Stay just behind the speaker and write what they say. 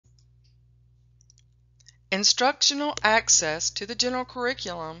Instructional access to the general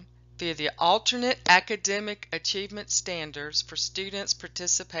curriculum via the alternate academic achievement standards for students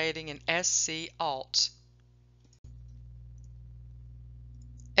participating in SC-ALT.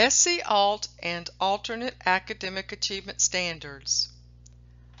 SC-ALT and alternate academic achievement standards.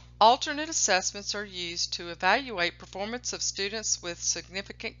 Alternate assessments are used to evaluate performance of students with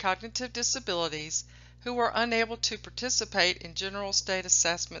significant cognitive disabilities who are unable to participate in general state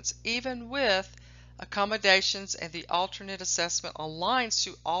assessments even with accommodations, and the alternate assessment aligns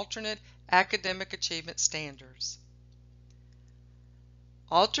to alternate academic achievement standards.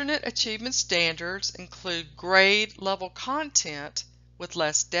 Alternate achievement standards include grade level content with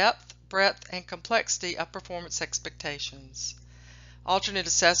less depth, breadth, and complexity of performance expectations. Alternate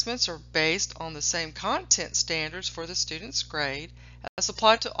assessments are based on the same content standards for the student's grade as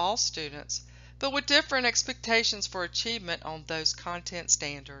applied to all students, but with different expectations for achievement on those content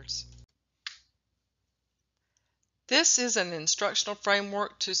standards. This is an instructional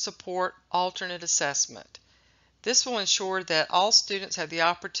framework to support alternate assessment. This will ensure that all students have the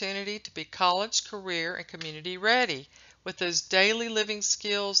opportunity to be college, career, and community ready with those daily living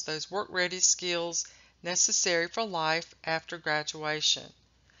skills, those work-ready skills necessary for life after graduation.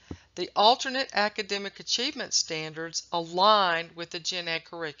 The alternate academic achievement standards align with the Gen Ed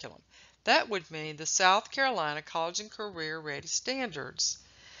curriculum. That would mean the South Carolina College and Career Ready standards.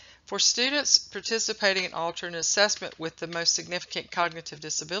 For students participating in alternate assessment with the most significant cognitive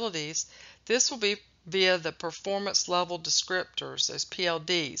disabilities, this will be via the performance level descriptors, those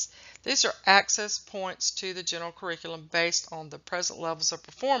PLDs. These are access points to the general curriculum based on the present levels of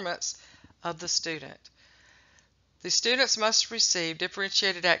performance of the student. The students must receive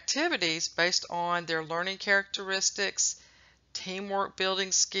differentiated activities based on their learning characteristics, teamwork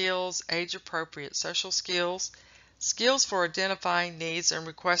building skills, age-appropriate social skills, skills for identifying needs and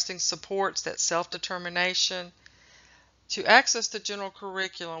requesting supports, that self-determination. To access the general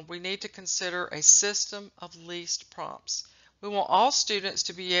curriculum, we need to consider a system of least prompts. We want all students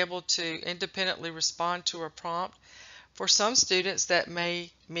to be able to independently respond to a prompt. For some students, that may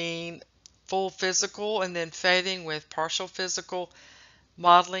mean full physical and then fading with partial physical,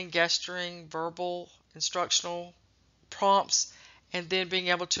 modeling, gesturing, verbal, instructional prompts, and then being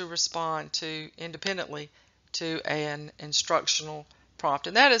able to respond to independently to an instructional prompt.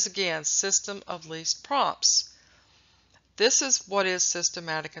 And that is, again, system of least prompts. This is what is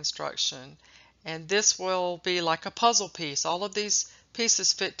systematic instruction, and this will be like a puzzle piece. All of these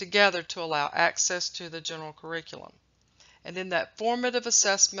pieces fit together to allow access to the general curriculum. And then that formative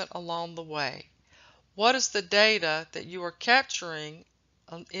assessment along the way. What is the data that you are capturing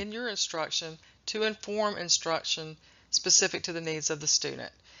in your instruction to inform instruction specific to the needs of the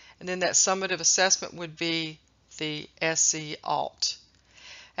student? And then that summative assessment would be the SC-ALT.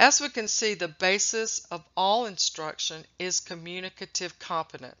 As we can see, the basis of all instruction is communicative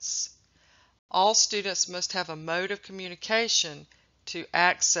competence. All students must have a mode of communication to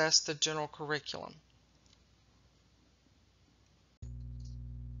access the general curriculum.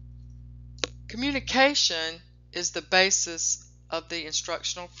 Communication is the basis of the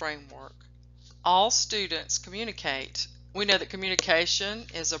instructional framework. All students communicate. We know that communication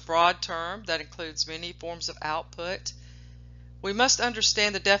is a broad term that includes many forms of output. We must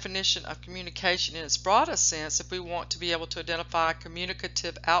understand the definition of communication in its broadest sense if we want to be able to identify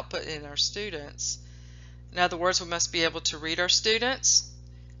communicative output in our students. In other words, we must be able to read our students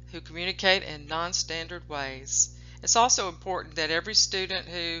who communicate in non-standard ways. It's also important that every student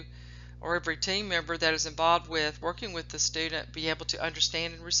or every team member that is involved with working with the student be able to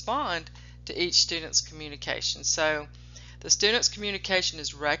understand and respond to each student's communication. So the student's communication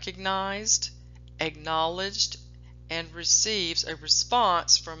is recognized, acknowledged, and receives a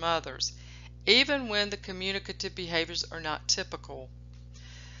response from others, even when the communicative behaviors are not typical.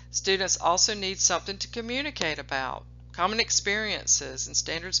 Students also need something to communicate about. Common experiences and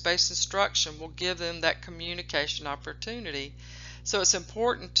standards-based instruction will give them that communication opportunity. So it's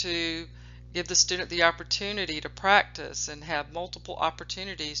important to give the student the opportunity to practice and have multiple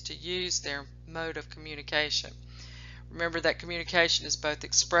opportunities to use their mode of communication. Remember that communication is both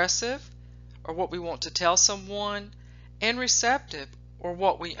expressive, or what we want to tell someone, and receptive, or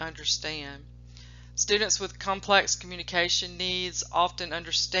what we understand. Students with complex communication needs often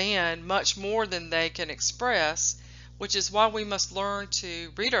understand much more than they can express, which is why we must learn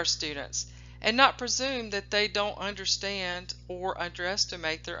to read our students and not presume that they don't understand or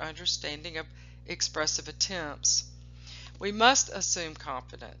underestimate their understanding of expressive attempts. We must assume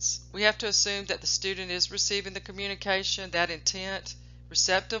confidence. We have to assume that the student is receiving the communication, that intent,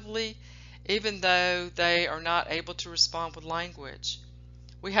 receptively, even though they are not able to respond with language.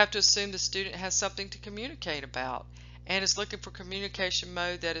 we have to assume the student has something to communicate about and is looking for communication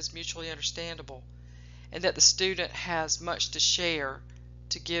mode that is mutually understandable, and that the student has much to share,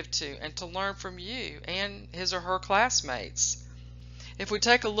 to give to, and to learn from you and his or her classmates. If we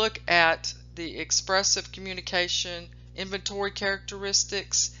take a look at the expressive communication inventory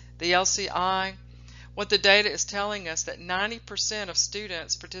characteristics, the LCI, what the data is telling us that 90% of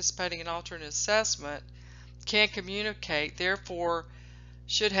students participating in alternate assessment can communicate, therefore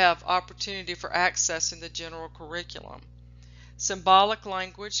should have opportunity for accessing the general curriculum. Symbolic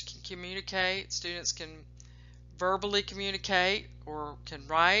language can communicate. Students can verbally communicate or can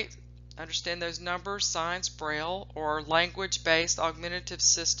write, understand those numbers, signs, braille, or language-based augmentative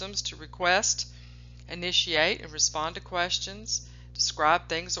systems to request, initiate, and respond to questions, describe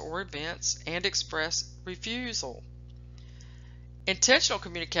things or events, and express refusal. Intentional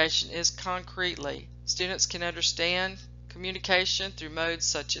communication is concretely. Students can understand communication through modes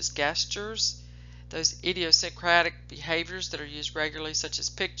such as gestures, those idiosyncratic behaviors that are used regularly such as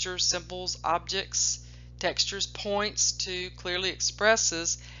pictures, symbols, objects, textures, points to clearly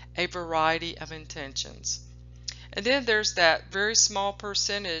expresses a variety of intentions. And then there's that very small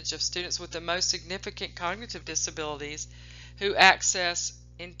percentage of students with the most significant cognitive disabilities who access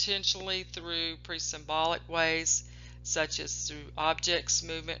intentionally through pre-symbolic ways such as through objects,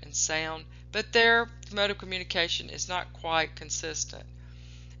 movement, and sound, but their mode of communication is not quite consistent.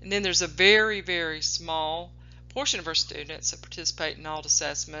 And then there's a very, very small portion of our students that participate in ALT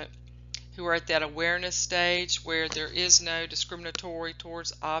assessment who are at that awareness stage where there is no discriminatory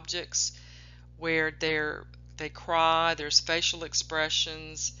towards objects, where they cry, there's facial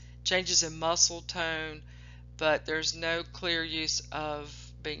expressions, changes in muscle tone, but there's no clear use of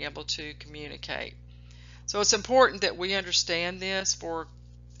being able to communicate. So it's important that we understand this for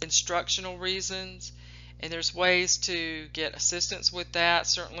instructional reasons, and there's ways to get assistance with that,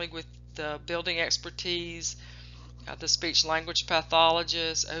 certainly with the building expertise, the speech language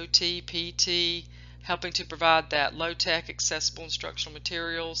pathologist, OT, PT, helping to provide that low-tech accessible instructional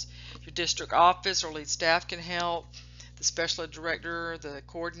materials. Your district office or lead staff can help, the special ed director, the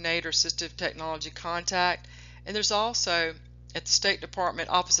coordinator, assistive technology contact, and there's also at the State Department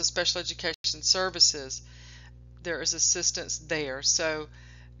Office of Special Education Services, there is assistance there. So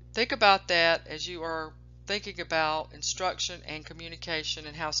think about that as you are thinking about instruction and communication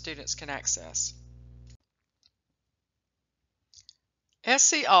and how students can access.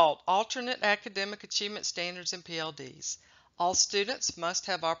 SCALT, Alternate Academic Achievement Standards and PLDs. All students must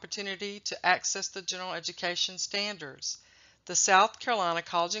have opportunity to access the general education standards. The South Carolina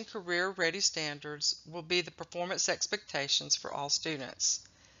College and Career Ready Standards will be the performance expectations for all students.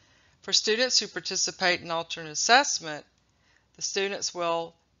 For students who participate in alternate assessment, the students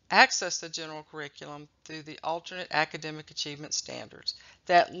will access the general curriculum through the Alternate Academic Achievement Standards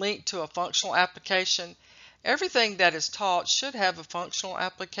that link to a functional application. Everything that is taught should have a functional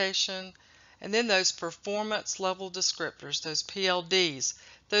application, and then those performance level descriptors, those PLDs,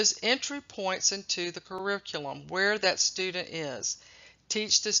 those entry points into the curriculum where that student is.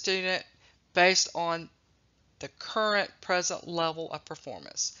 Teach the student based on the current present level of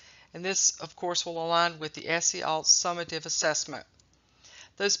performance. And this, of course, will align with the SCALT summative assessment.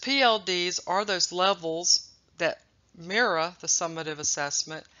 Those PLDs are those levels that mirror the summative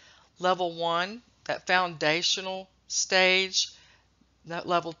assessment. Level 1, that foundational stage. That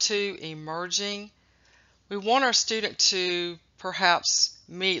level 2, emerging. We want our student to perhaps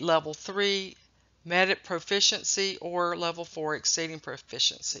meet level 3, MEDIC proficiency, or level 4, exceeding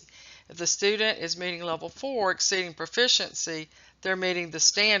proficiency. If the student is meeting level 4, exceeding proficiency, they're meeting the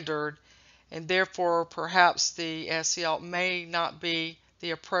standard, and therefore perhaps the SCALT may not be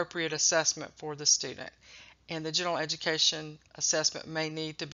the appropriate assessment for the student, and the general education assessment may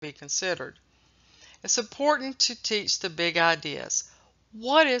need to be considered. It's important to teach the big ideas.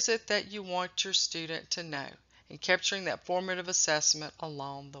 What is it that you want your student to know, and capturing that formative assessment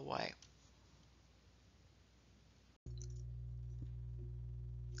along the way.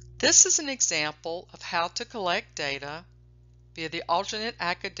 This is an example of how to collect data via the Alternate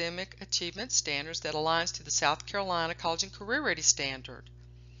Academic Achievement Standards that aligns to the South Carolina College and Career Ready Standard.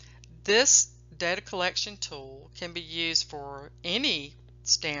 This data collection tool can be used for any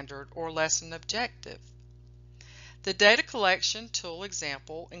standard or lesson objective. The data collection tool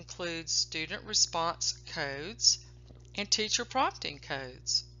example includes student response codes and teacher prompting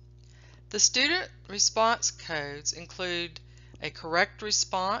codes. The student response codes include a correct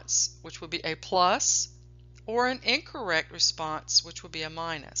response, which would be a plus, or an incorrect response, which would be a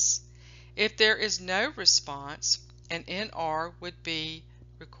minus. If there is no response, an NR would be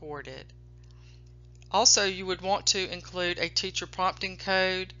recorded. Also, you would want to include a teacher prompting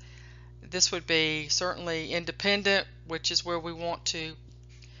code. This would be certainly independent, which is where we want to,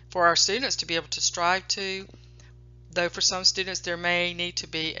 for our students to be able to strive to, though for some students there may need to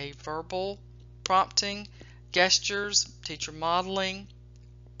be a verbal prompting, gestures, teacher modeling,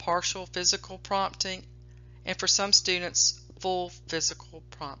 partial physical prompting, and for some students full physical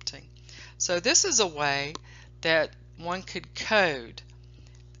prompting. So this is a way that one could code.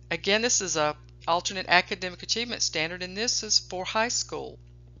 Again, this is a alternate academic achievement standard, and this is for high school.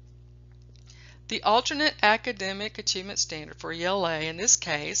 The alternate academic achievement standard for ELA in this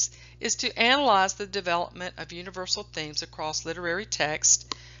case is to analyze the development of universal themes across literary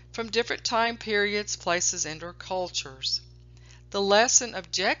text from different time periods, places, and/or cultures. The lesson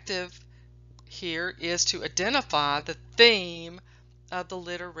objective here is to identify the theme of the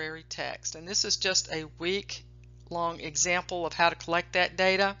literary text, and this is just a week-long example of how to collect that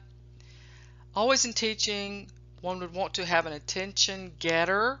data. Always in teaching, one would want to have an attention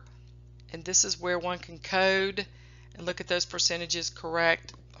getter, and this is where one can code and look at those percentages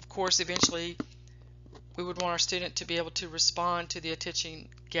correct. Of course, eventually we would want our student to be able to respond to the attention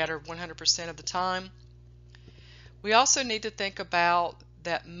getter 100% of the time. We also need to think about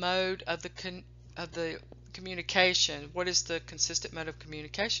that mode of the communication. What is the consistent mode of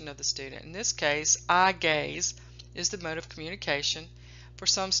communication of the student? In this case, eye gaze is the mode of communication. For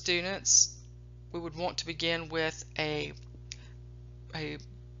some students, we would want to begin with a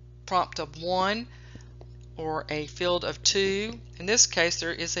prompt of 1 or a field of 2. In this case,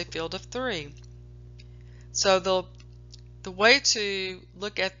 there is a field of 3. So the way to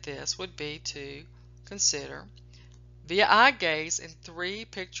look at this would be to consider via eye gaze in 3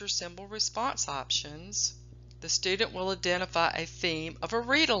 picture symbol response options, the student will identify a theme of a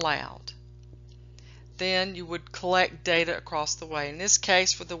read aloud. Then you would collect data across the way. In this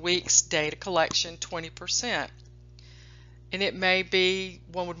case, for the week's data collection, 20%. And it may be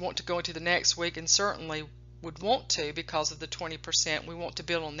one would want to go into the next week, and certainly would want to because of the 20%. We want to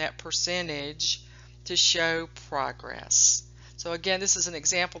build on that percentage to show progress. So again, this is an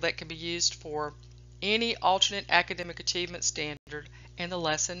example that can be used for any alternate academic achievement standard and the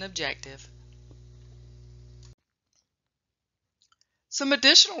lesson objective. Some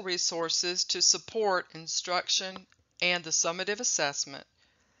additional resources to support instruction and the summative assessment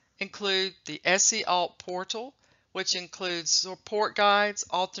include the SEALT portal, which includes support guides,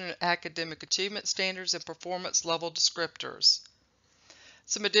 alternate academic achievement standards, and performance level descriptors.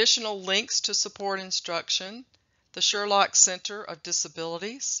 Some additional links to support instruction: the Sherlock Center of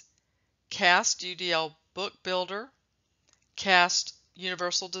Disabilities, CAST UDL Book Builder, CAST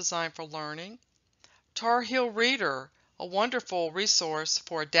Universal Design for Learning, Tar Heel Reader, a wonderful resource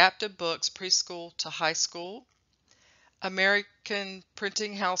for adapted books preschool to high school, American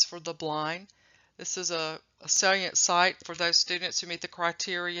Printing House for the Blind. This is a salient site for those students who meet the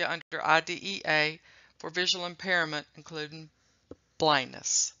criteria under IDEA for visual impairment, including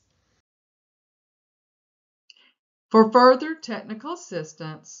blindness. For further technical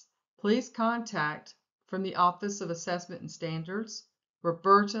assistance, please contact from the Office of Assessment and Standards,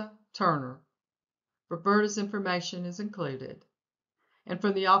 Roberta Turner. Roberta's information is included. And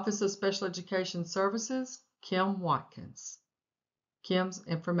from the Office of Special Education Services, Kim Watkins. Kim's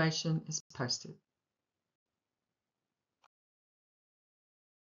information is posted.